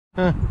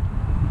Huh.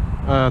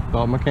 I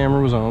thought my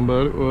camera was on,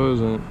 but it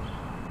wasn't.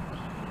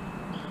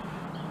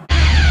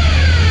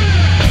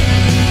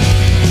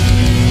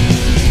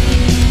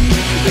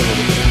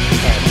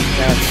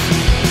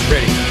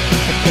 Ready.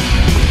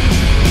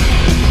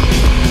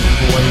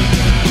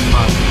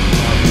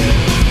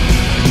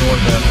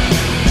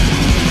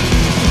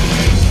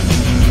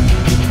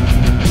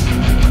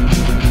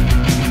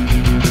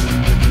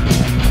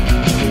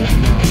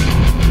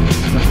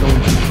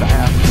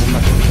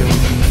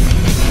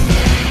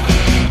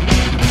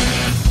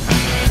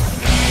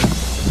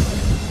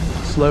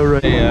 Slow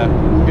rate. Yeah,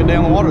 good day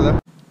on the water though.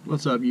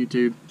 What's up,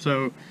 YouTube?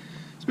 So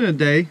it's been a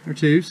day or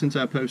two since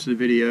I posted a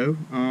video.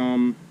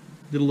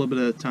 Did a little bit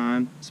of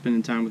time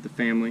spending time with the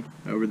family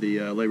over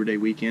the Labor Day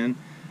weekend.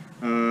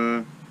 Did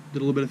a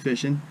little bit of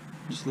fishing,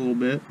 just a little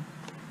bit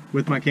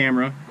with my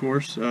camera, of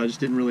course. Just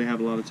didn't really have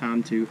a lot of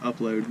time to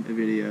upload a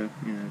video.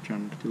 You know,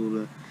 trying to do a little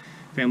bit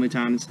of family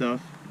time and stuff.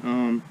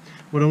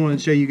 What I wanted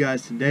to show you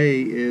guys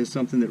today is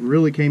something that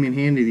really came in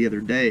handy the other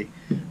day.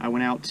 I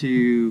went out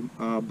to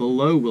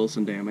below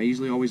Wilson Dam. I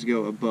usually always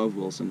go above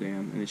Wilson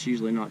Dam, and it's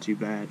usually not too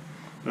bad.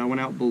 But I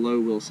went out below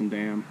Wilson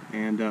Dam,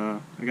 and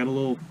I got a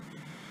little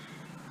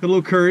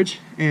courage,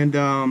 and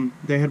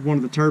they had one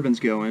of the turbines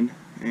going,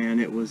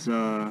 and it was had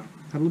a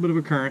little bit of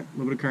a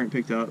current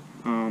picked up.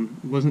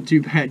 It wasn't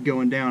too bad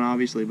going down,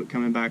 obviously, but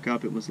coming back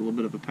up, it was a little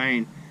bit of a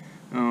pain.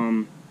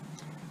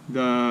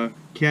 The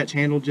catch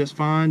handled just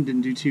fine,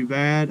 didn't do too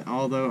bad,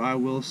 although I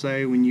will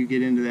say when you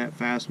get into that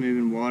fast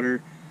moving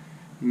water,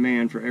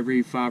 man, for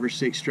every 5 or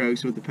 6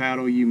 strokes with the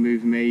paddle you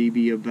move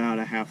maybe about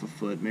a half a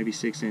foot, maybe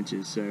 6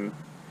 inches, so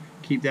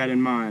keep that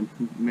in mind.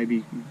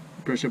 Maybe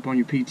brush up on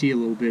your PT a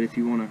little bit if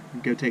you want to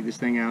go take this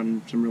thing out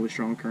in some really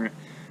strong current,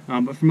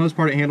 but for the most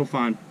part it handled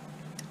fine.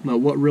 But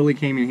what really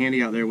came in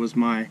handy out there was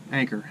my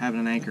anchor, having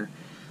an anchor.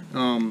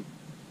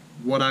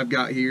 What I've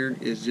got here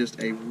is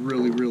just a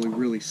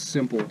really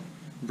simple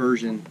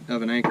version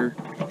of an anchor.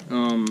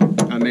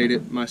 I made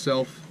it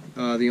myself.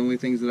 The only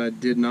things that I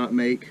did not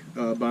make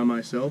by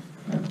myself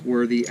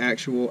were the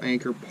actual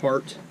anchor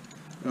part,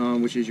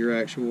 which is your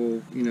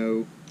actual, you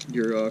know,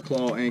 your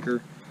claw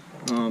anchor.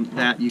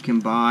 That you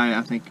can buy.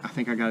 I think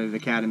I got it at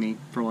Academy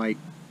for like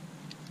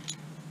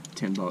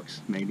 $10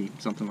 maybe,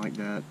 something like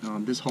that.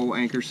 This whole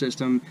anchor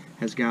system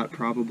has got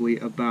probably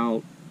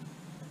about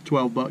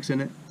 $12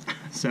 in it,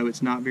 so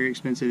it's not very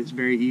expensive. It's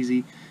very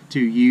easy to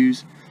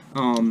use.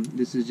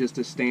 This is just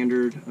a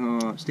standard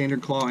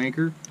claw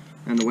anchor,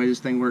 and the way this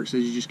thing works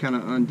is you just kind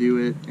of undo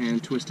it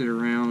and twist it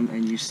around,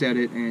 and you set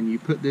it, and you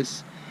put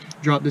this,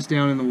 drop this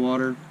down in the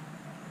water,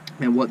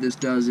 and what this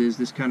does is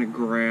this kind of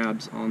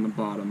grabs on the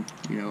bottom,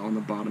 you know, on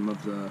the bottom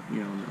of the, you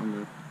know, on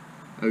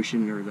the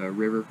ocean or the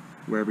river,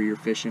 wherever you're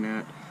fishing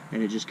at,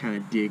 and it just kind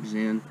of digs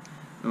in,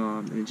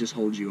 and it just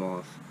holds you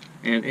off.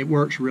 And it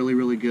works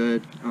really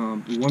good.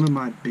 One of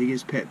my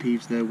biggest pet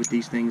peeves though with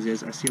these things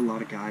is I see a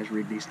lot of guys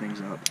rig these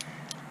things up,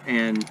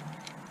 and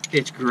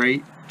it's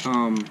great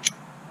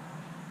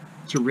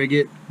to rig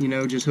it, you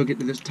know, just hook it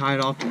to this, tie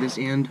it off to this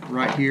end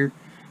right here,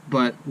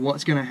 but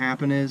what's going to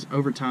happen is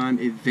over time,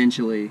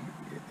 eventually,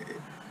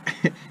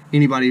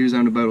 anybody who's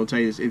owned a boat will tell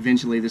you this,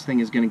 eventually this thing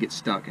is going to get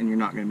stuck and you're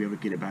not going to be able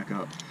to get it back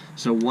up.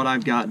 So what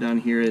I've got done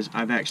here is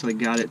I've actually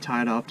got it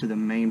tied off to the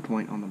main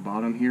point on the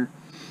bottom here,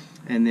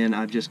 and then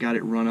I've just got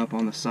it run up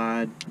on the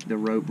side, the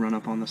rope run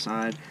up on the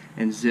side,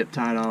 and zip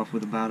tied off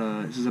with about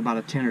a, this is about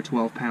a 10 or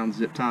 12 pound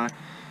zip tie.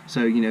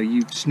 So, you know,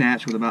 you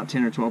snatch with about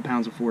 10 or 12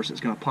 pounds of force,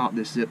 it's going to pop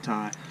this zip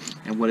tie,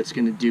 and what it's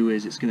going to do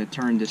is it's going to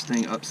turn this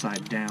thing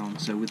upside down.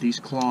 So with these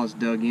claws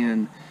dug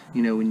in,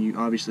 you know, when you,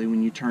 obviously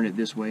when you turn it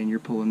this way and you're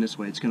pulling this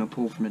way, it's going to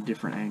pull from a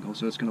different angle,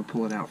 so it's going to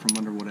pull it out from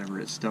under whatever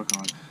it's stuck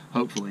on,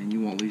 hopefully, and you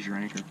won't lose your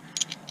anchor.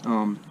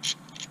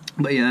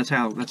 But yeah, that's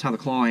how the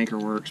claw anchor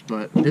works.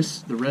 But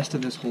this, the rest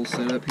of this whole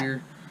setup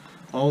here,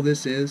 all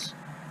this is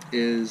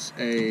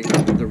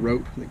the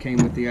rope that came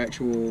with the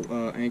actual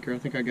anchor. I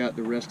think I got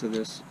the rest of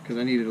this because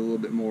I needed a little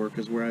bit more,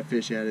 because where I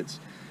fish at, it's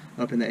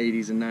up in the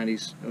 80s and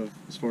 90s of,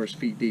 as far as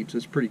feet deep, so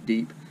it's pretty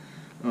deep.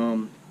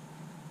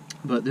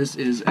 But this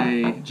is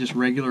a just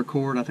regular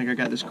cord. I think I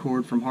got this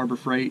cord from Harbor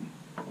Freight,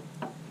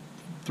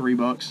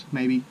 $3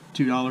 maybe,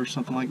 $2,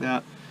 something like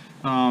that.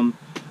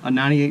 A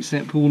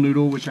 98-cent pool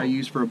noodle, which I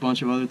use for a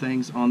bunch of other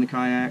things on the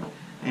kayak,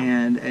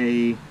 and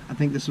I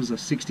think this was a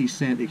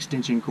 60-cent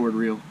extension cord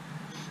reel,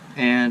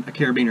 and a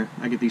carabiner.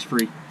 I get these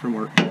free from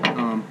work,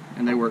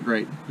 and they work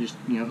great. Just,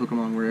 you know, hook them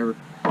on wherever.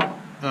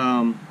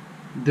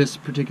 This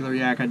particular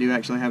yak, I do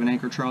actually have an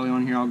anchor trolley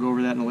on here. I'll go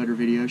over that in a later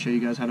video, show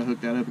you guys how to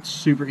hook that up. It's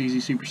super easy,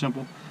 super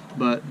simple.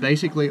 But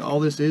basically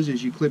all this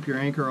is you clip your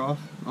anchor off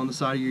on the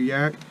side of your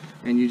yak,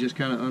 and you just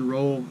kind of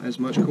unroll as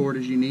much cord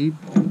as you need,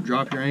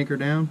 drop your anchor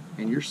down,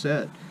 and you're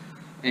set.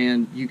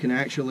 And you can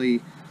actually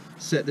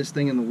set this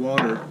thing in the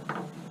water,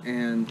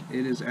 and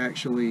it is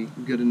actually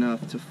good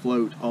enough to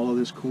float all of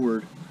this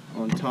cord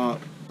on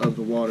top of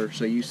the water.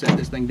 So you set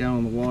this thing down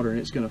on the water and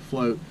it's going to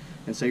float,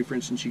 And say for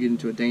instance you get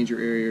into a danger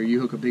area, or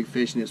you hook a big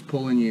fish and it's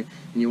pulling you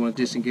and you want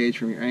to disengage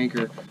from your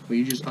anchor, well,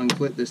 you just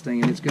unclip this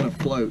thing and it's going to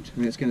float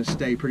and it's going to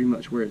stay pretty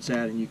much where it's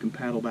at, and you can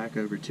paddle back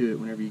over to it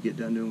whenever you get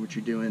done doing what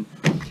you're doing.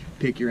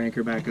 Pick your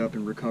anchor back up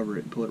and recover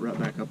it and pull it right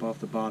back up off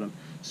the bottom.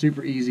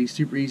 Super easy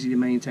to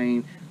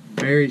maintain,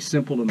 very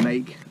simple to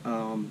make.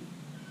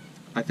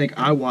 I think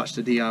I watched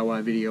a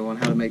DIY video on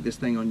how to make this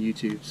thing on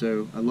YouTube,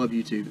 so I love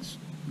YouTube. It's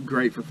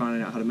great for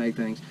finding out how to make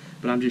things,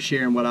 but I'm just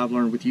sharing what I've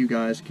learned with you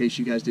guys in case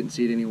you guys didn't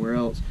see it anywhere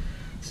else.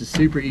 This is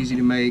super easy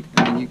to make.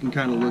 I mean, you can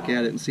kind of look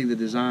at it and see the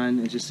design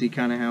and just see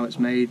kind of how it's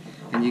made,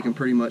 and you can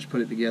pretty much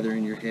put it together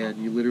in your head.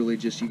 You literally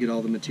just, you get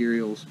all the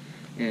materials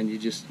and you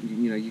just,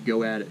 you know, you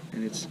go at it,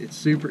 and it's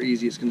super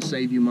easy. It's going to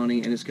save you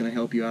money, and it's going to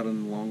help you out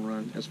in the long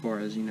run as far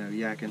as, you know,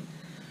 yakking.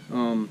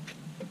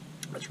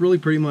 That's really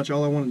pretty much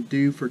all I want to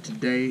do for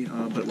today,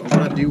 but what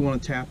I do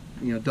want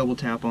to double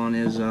tap on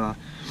is, I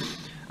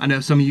know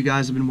some of you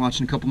guys have been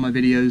watching a couple of my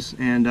videos,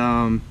 and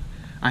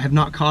I have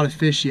not caught a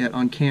fish yet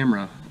on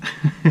camera,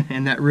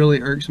 and that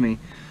really irks me.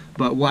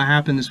 But what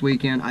happened this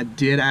weekend, I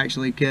did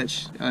actually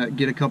get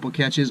a couple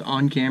catches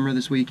on camera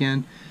this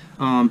weekend,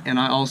 and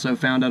I also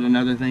found out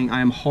another thing.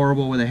 I am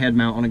horrible with a head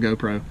mount on a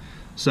GoPro.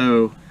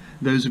 So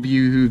those of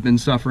you who've been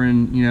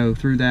suffering, you know,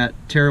 through that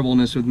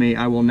terribleness with me,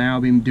 I will now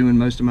be doing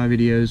most of my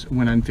videos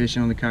when I'm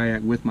fishing on the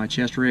kayak with my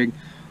chest rig.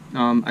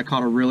 I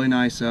caught a really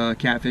nice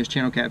catfish,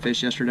 channel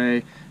catfish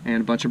yesterday,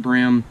 and a bunch of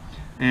brim.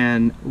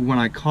 And when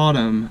I caught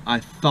them, I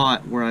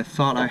thought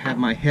I had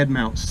my head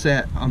mount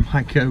set on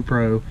my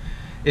GoPro,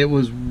 it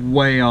was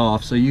way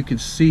off. So you could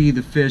see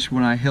the fish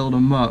when I held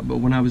them up, but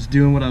when I was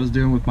doing what I was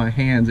doing with my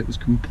hands, it was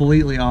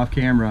completely off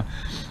camera.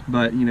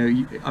 But you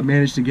know, I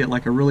managed to get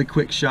like a really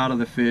quick shot of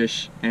the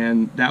fish,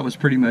 and that was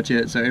pretty much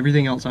it. So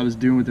everything else I was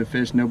doing with the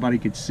fish, nobody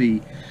could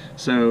see.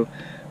 So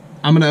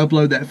I'm going to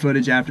upload that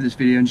footage after this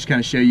video and just kind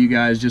of show you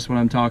guys just what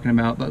I'm talking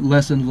about. But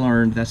lessons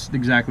learned, that's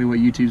exactly what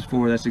YouTube's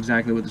for. That's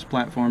exactly what this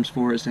platform's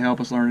for, is to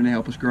help us learn and to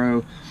help us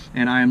grow.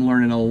 And I am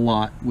learning a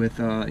lot with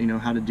you know,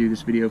 how to do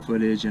this video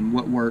footage and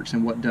what works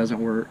and what doesn't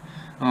work.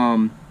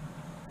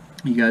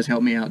 You guys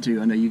help me out too.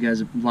 I know you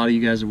guys, a lot of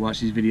you guys have watched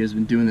these videos, have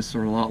been doing this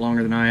for a lot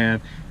longer than I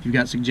have. If you've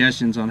got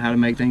suggestions on how to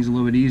make things a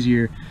little bit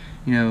easier,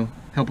 you know,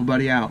 help a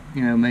buddy out.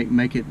 You know, make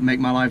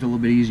my life a little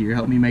bit easier.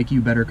 Help me make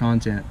you better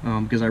content,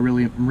 because I'm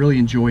really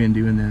enjoying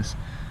doing this,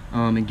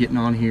 and getting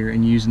on here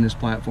and using this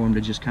platform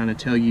to just kind of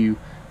tell you,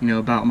 you know,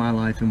 about my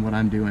life and what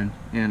I'm doing,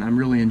 and I'm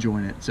really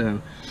enjoying it.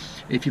 So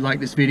if you like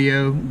this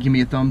video, give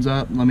me a thumbs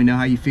up. Let me know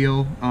how you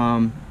feel.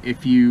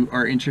 If you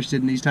are interested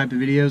in these type of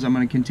videos, I'm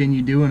going to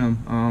continue doing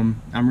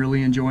them. I'm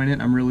really enjoying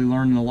it. I'm really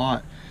learning a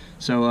lot.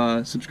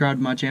 So subscribe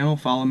to my channel.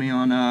 Follow me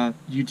on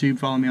YouTube.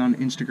 Follow me on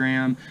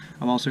Instagram.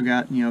 I've also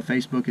got, you know,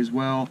 Facebook as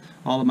well.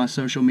 All of my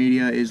social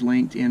media is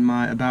linked in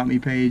my About Me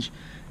page.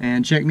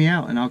 And check me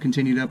out, and I'll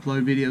continue to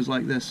upload videos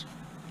like this.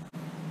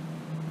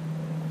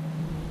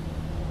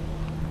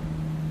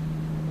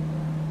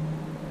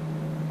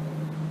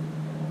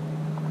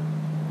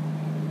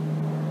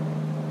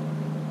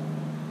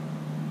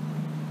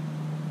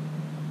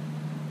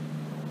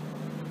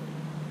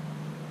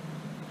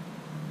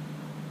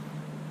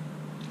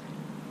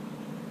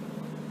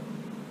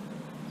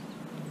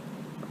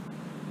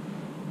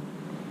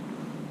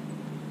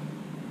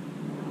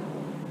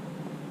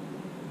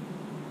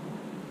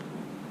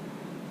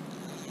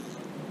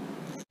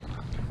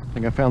 I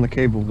think I found the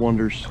Cave of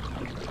Wonders,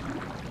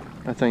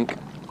 I think. If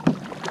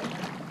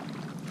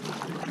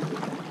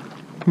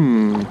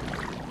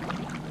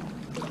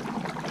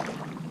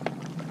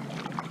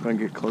I can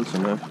get close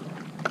enough.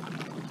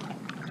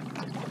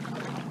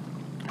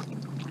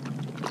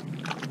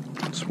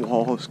 This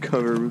wall is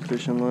covered with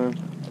fishing line.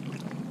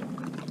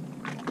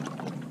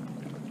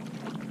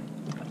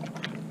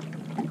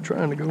 I'm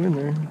trying to go in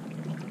there.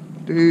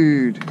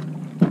 Dude,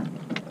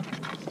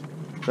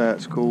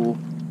 that's cool.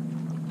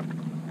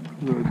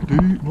 A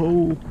deep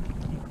hole.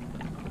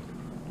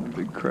 A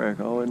big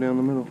crack all the way down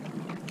the middle.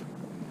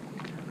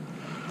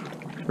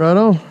 Right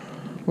on.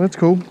 Well, that's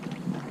cool.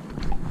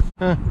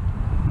 Huh.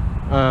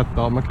 I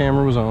thought my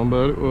camera was on,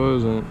 but it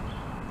wasn't.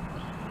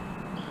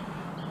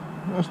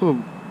 Nice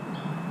little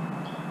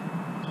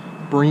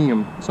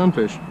bream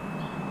sunfish.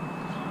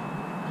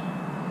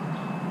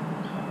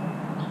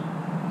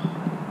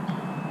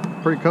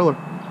 Pretty color.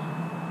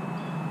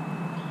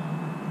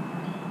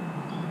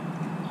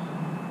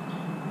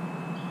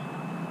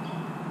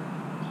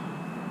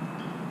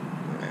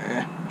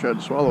 Tried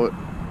to swallow it.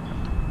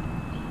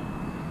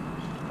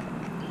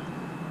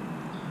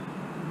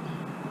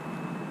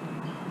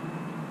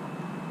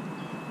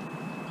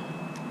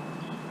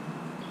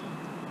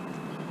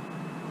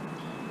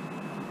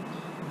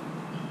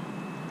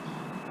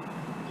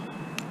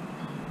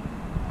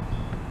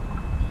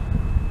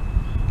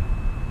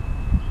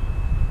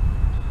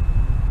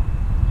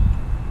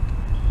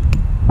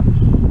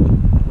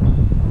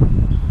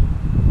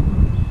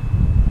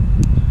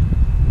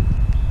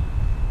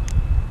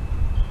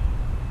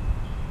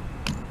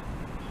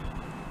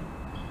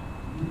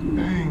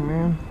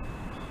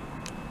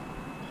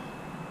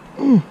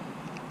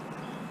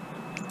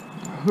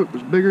 hook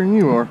was bigger than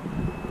you are.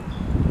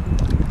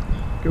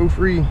 Go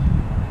free.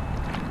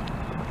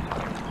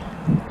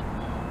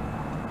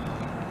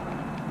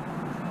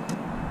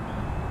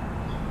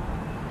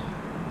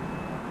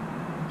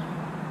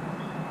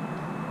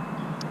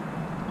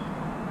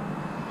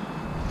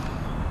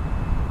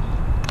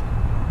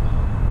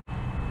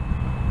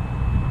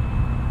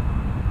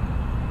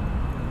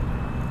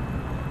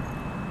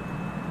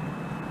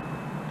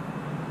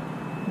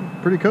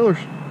 Pretty colors.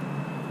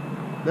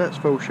 That's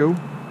faux show.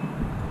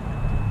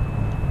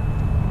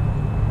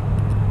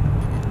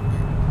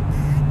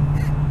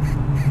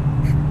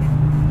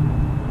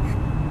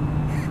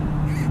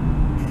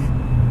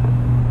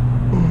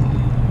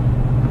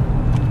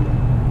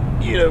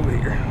 Get over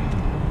here.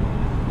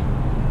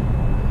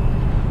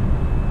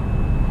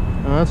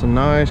 Oh, that's a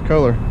nice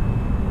color.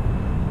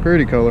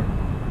 Pretty color.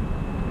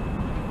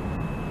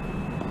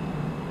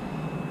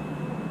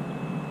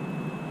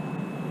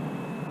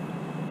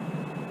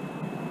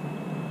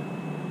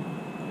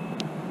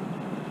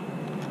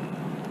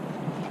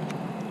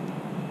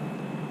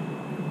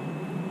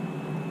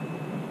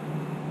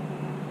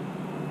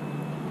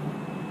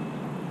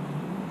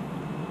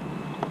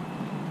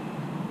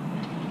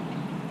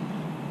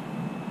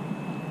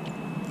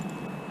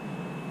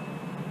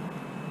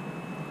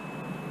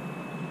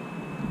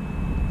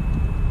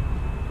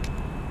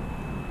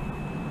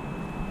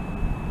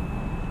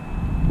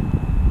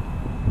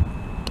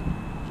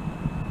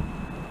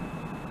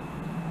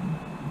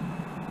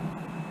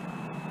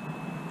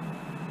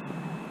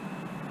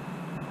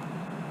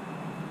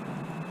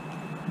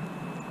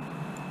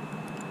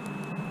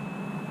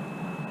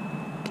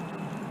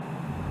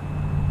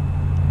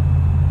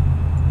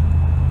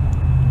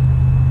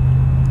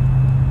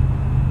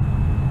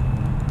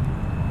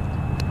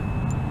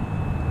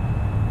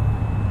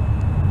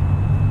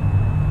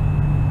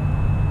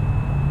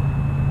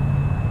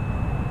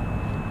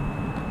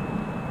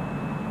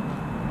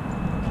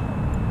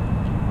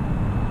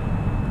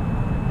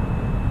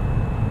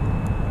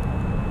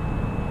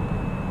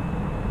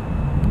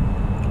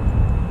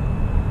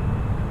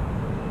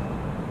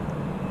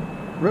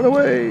 Run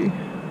away.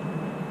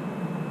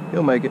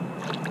 He'll make it.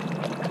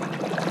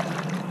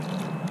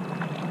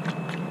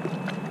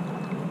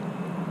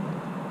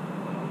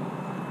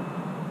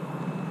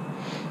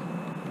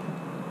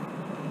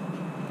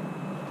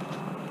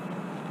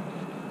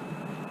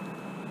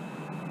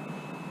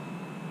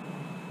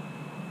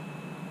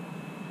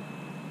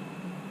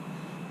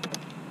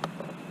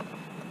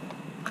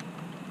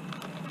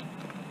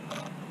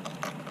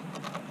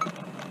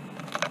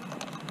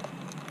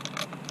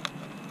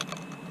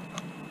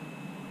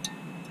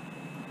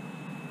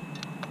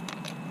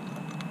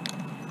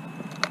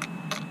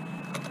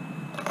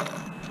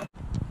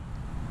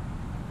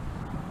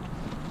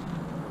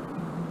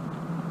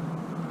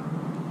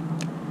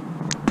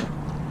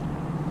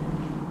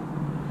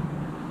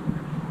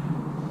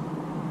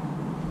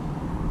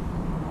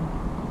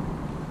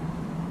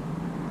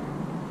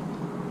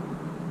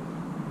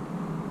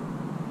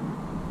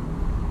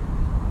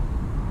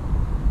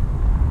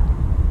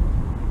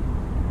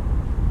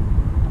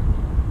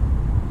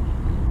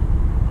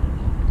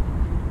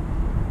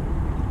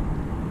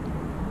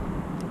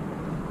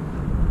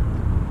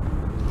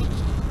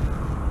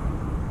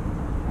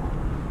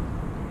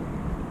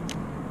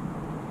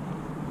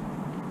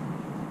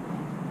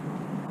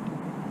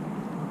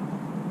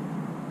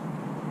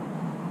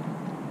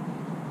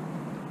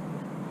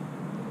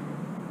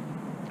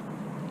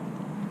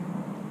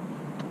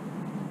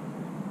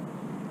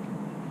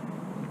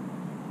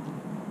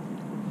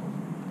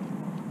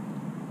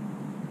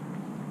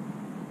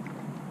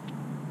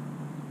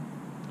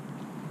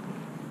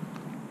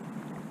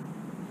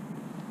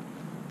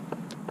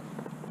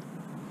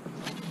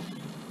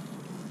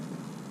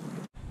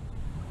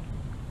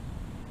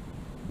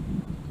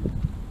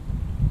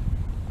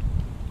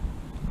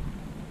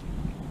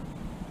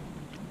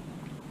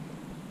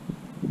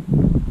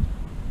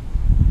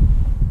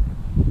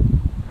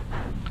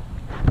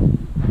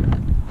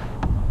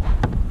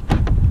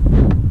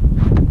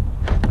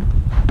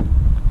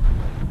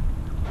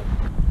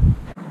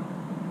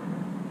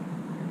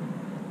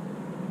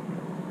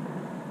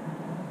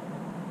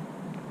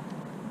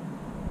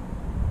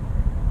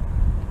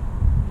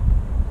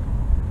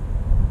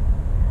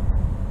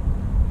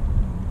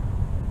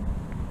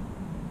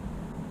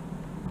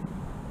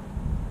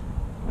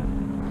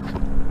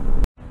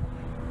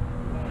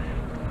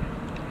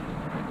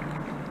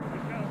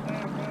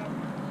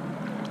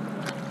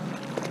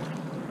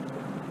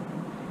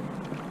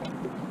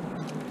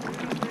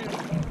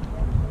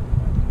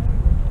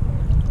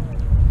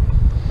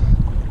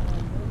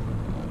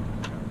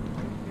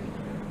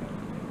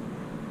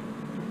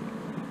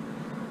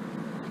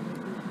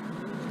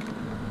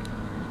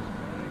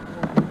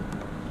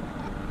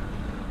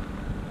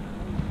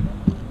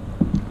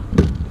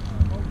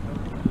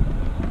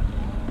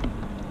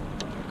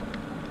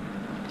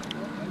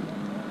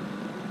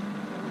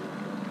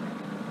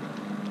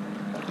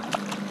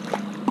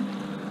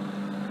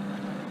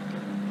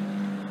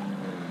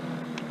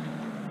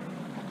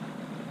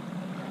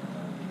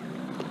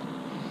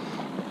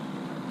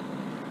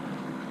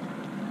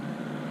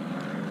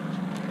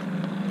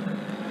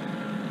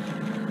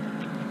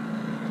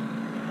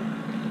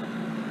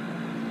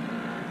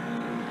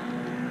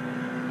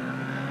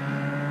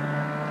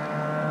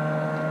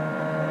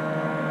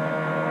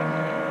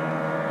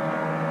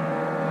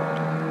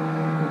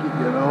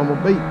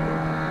 normal beat.